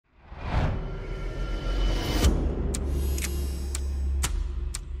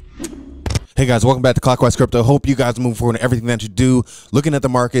Hey guys, welcome back to Clockwise Crypto. Hope you guys move forward in everything that you do. Looking at the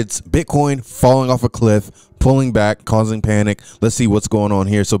markets, Bitcoin falling off a cliff, pulling back, causing panic. Let's see what's going on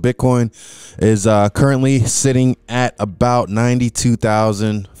here. So Bitcoin is currently sitting at about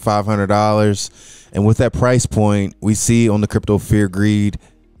 $92,500. And with that price point, we see on the crypto fear greed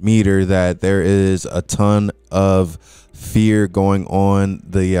meter that there is a ton of fear going on.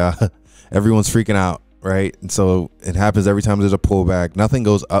 Everyone's freaking out. Right. And so it happens every time there's a pullback. Nothing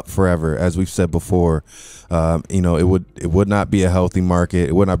goes up forever. As we've said before, it would not be a healthy market.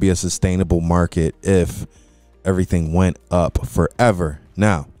 It would not be a sustainable market if everything went up forever.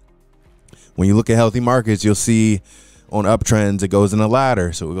 Now, when you look at healthy markets, you'll see on uptrends, it goes in a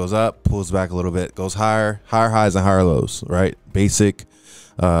ladder. So it goes up, pulls back a little bit, goes higher highs and higher lows. Right. Basic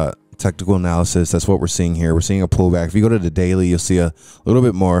technical analysis. That's what we're seeing here. We're seeing a pullback. If you go to the daily, you'll see a little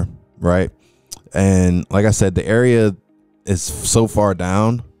bit more. Right. And like I said, the area is so far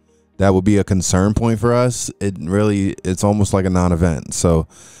down that would be a concern point for us. It's almost like a non-event. So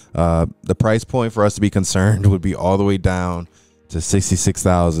the price point for us to be concerned would be all the way down to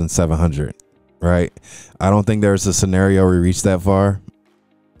 66,700. Right. I don't think there's a scenario where we reach that far.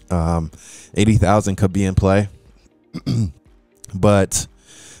 80,000 could be in play, but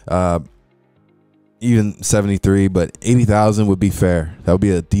even 73, but 80,000 would be fair. That would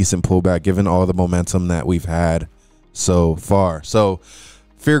be a decent pullback given all the momentum that we've had so far. So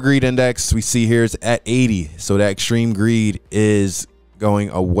fear greed index we see here is at 80. So that extreme greed is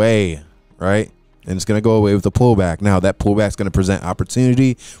going away, right? And it's going to go away with the pullback. Now that pullback is going to present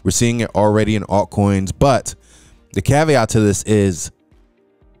opportunity. We're seeing it already in altcoins, but the caveat to this is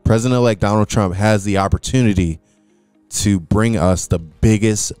President-elect Donald Trump has the opportunity to bring us the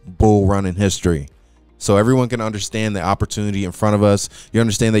biggest bull run in history. So everyone can understand the opportunity in front of us. You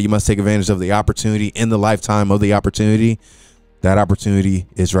understand that you must take advantage of the opportunity in the lifetime of the opportunity. That opportunity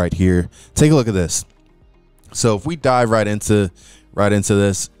is right here. Take a look at this. So if we dive right into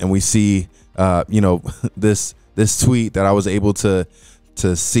this and we see, this tweet that I was able to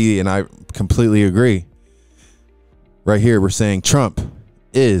see, and I completely agree. Right here, we're saying Trump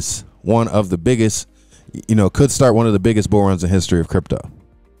is one of the biggest, could start one of the biggest bull runs in history of crypto.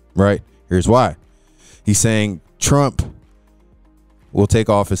 Right? Here's why. He's saying Trump will take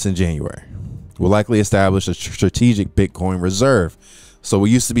office in January. Will likely establish a strategic Bitcoin reserve. So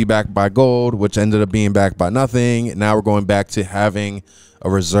we used to be backed by gold, which ended up being backed by nothing. Now we're going back to having a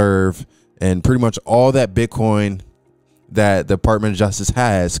reserve, and pretty much all that Bitcoin that the Department of Justice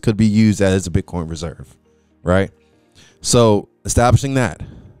has could be used as a Bitcoin reserve. Right? So establishing that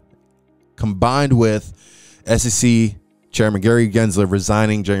combined with SEC Chairman Gary Gensler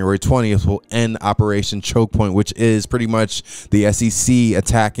resigning January 20th will end Operation Choke Point, which is pretty much the SEC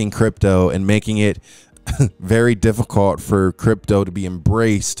attacking crypto and making it very difficult for crypto to be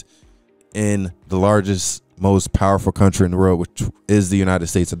embraced in the largest, most powerful country in the world, which is the United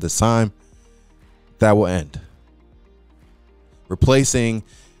States at this time. That will end, replacing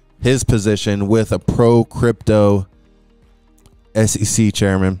his position with a pro-crypto SEC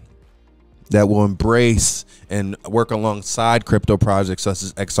chairman that will embrace and work alongside crypto projects such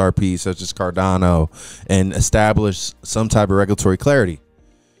as XRP, such as Cardano, and establish some type of regulatory clarity.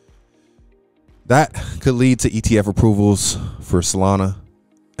 That could lead to ETF approvals for Solana,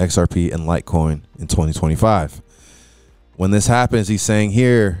 XRP, and Litecoin in 2025. When this happens, he's saying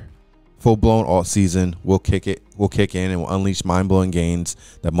here, full-blown alt season will kick in and will unleash mind-blowing gains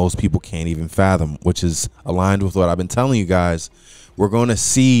that most people can't even fathom, which is aligned with what I've been telling you guys. We're going to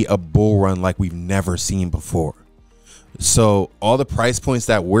see a bull run like we've never seen before. So all the price points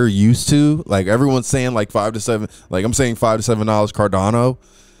that we're used to, like everyone's saying like $5 to $7, like I'm saying $5 to $7 Cardano,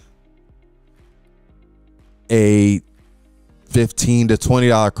 a $15 to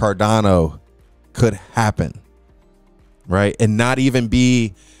 $20 Cardano could happen, right? And not even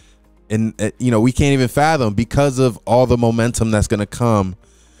be in, we can't even fathom because of all the momentum that's going to come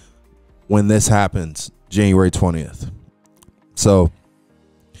when this happens January 20th. So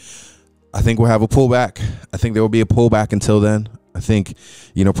I think we'll have a pullback. I think there will be a pullback until then. I think,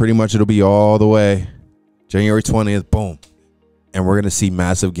 pretty much it'll be all the way January 20th, boom. And we're going to see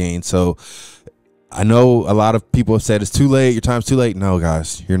massive gains. So I know a lot of people have said it's too late. Your time's too late. No,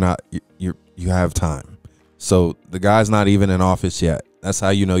 guys, you're not. You have time. So the guy's not even in office yet. That's how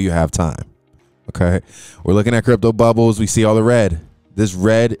you know you have time. Okay. We're looking at crypto bubbles. We see all the red. This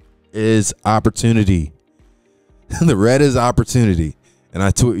red is opportunity. The red is opportunity. And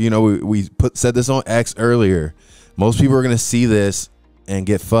we said this on X earlier. Most people are going to see this and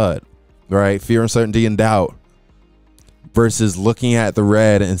get FUD, right? Fear, uncertainty, and doubt versus looking at the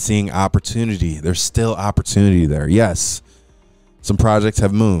red and seeing opportunity. There's still opportunity there. Yes, some projects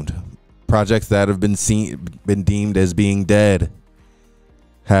have mooned, Projects that have been deemed as being dead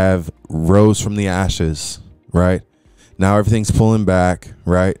have rose from the ashes, right? Now everything's pulling back,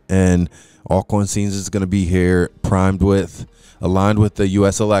 right? And altcoin scenes is going to be here, aligned with the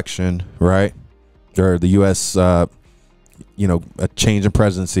U.S. election, right? Or the U.S., you know, a change in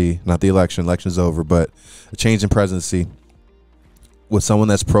presidency, not the election. Election's over, but a change in presidency with someone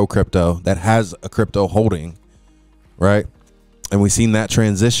that's pro crypto, that has a crypto holding, right? And we've seen that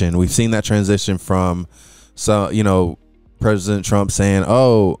transition. We've seen that transition from, you know, President Trump saying,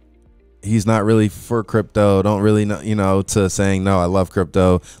 oh, he's not really for crypto, don't really know, you know, to saying, no, I love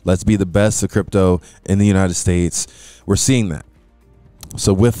crypto, let's be the best of crypto in the United States. We're seeing that.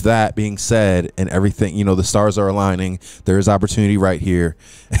 So with that being said, and everything, you know, the stars are aligning, there is opportunity right here.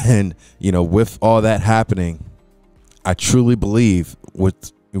 And, you know, with all that happening, I truly believe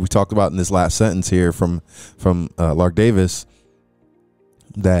what we talked about in this last sentence here from Lark Davis,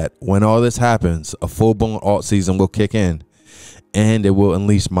 that when all this happens, a full-blown alt season will kick in, and it will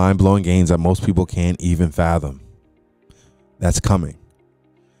unleash mind-blowing gains that most people can't even fathom. That's coming.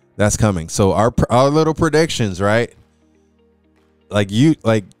 That's coming. So our little predictions, right? Like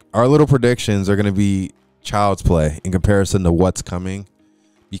our little predictions are going to be child's play in comparison to what's coming,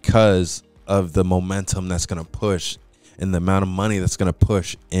 because of the momentum that's going to push and the amount of money that's going to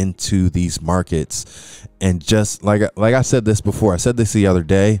push into these markets. And just like I said this before, I said this the other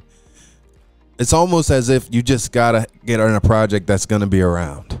day, it's almost as if you just gotta get on a project that's gonna be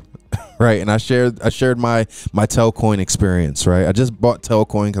around, right? And I shared my Telcoin experience, right? I just bought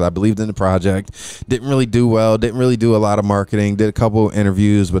Telcoin because I believed in the project. Didn't really do well. Didn't really do a lot of marketing. Did a couple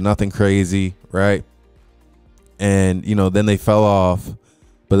interviews, but nothing crazy, right? And you know, then they fell off,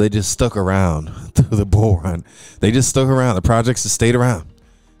 but they just stuck around through the bull run. They just stuck around. The projects just stayed around,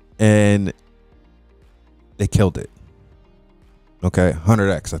 and they killed it. Okay,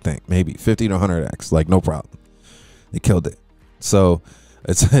 100x, I think, maybe 50 to 100x, like no problem. They killed it. So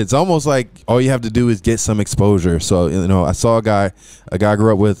it's almost like all you have to do is get some exposure. So, you know, I saw a guy I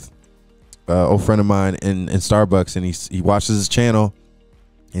grew up with, old friend of mine in Starbucks, and he watches his channel,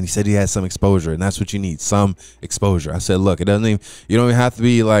 and he said he had some exposure, and that's what you need, some exposure. I said, look, you don't even have to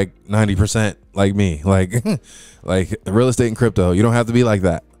be like 90% like me, like like real estate and crypto. You don't have to be like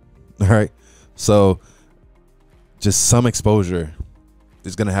that. All right, so just some exposure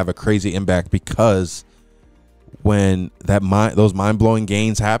is going to have a crazy impact, because when those mind-blowing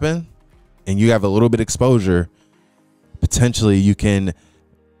gains happen and you have a little bit exposure, potentially you can,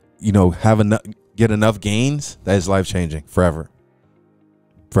 you know, get enough gains that is life-changing forever.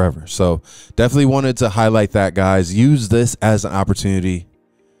 So definitely wanted to highlight that, guys. Use this as an opportunity.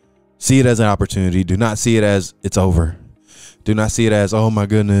 See it as an opportunity. Do not see it as it's over. Do not see it as, oh my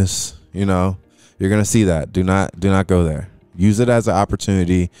goodness, you know. You're going to see that. Do not go there. Use it as an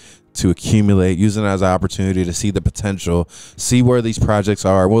opportunity to accumulate. Use it as an opportunity to see the potential. See where these projects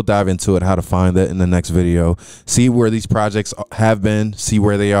are. We'll dive into it, how to find that in the next video. See where these projects have been. See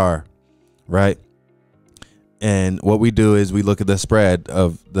where they are, right? And what we do is we look at the spread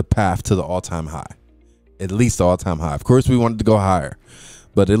of the path to the all-time high, at least the all-time high. Of course, we wanted to go higher,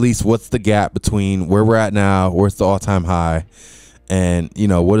 but at least what's the gap between where we're at now, where's the all-time high? And, you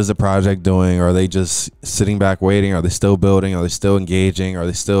know, what is the project doing? Are they just sitting back waiting? Are they still building? Are they still engaging? Are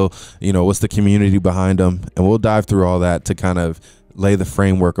they still, you know, what's the community behind them? And we'll dive through all that to kind of lay the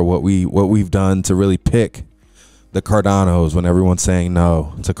framework of what we've done to really pick the Cardanos when everyone's saying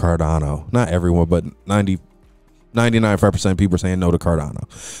no to Cardano. Not everyone, but 99.5% of people are saying no to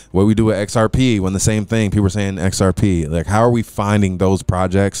Cardano. What we do with XRP, when the same thing, people are saying XRP. Like, how are we finding those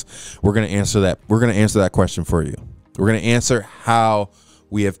projects? We're going to answer that. We're going to answer that question for you. We're going to answer how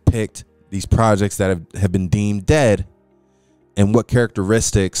we have picked these projects that have been deemed dead, and what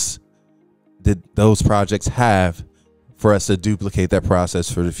characteristics did those projects have for us to duplicate that process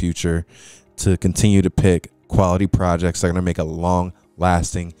for the future, to continue to pick quality projects that are going to make a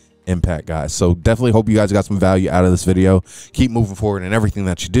long-lasting impact, guys. So definitely hope you guys got some value out of this video. Keep moving forward in everything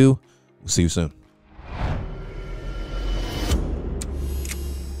that you do. We'll see you soon.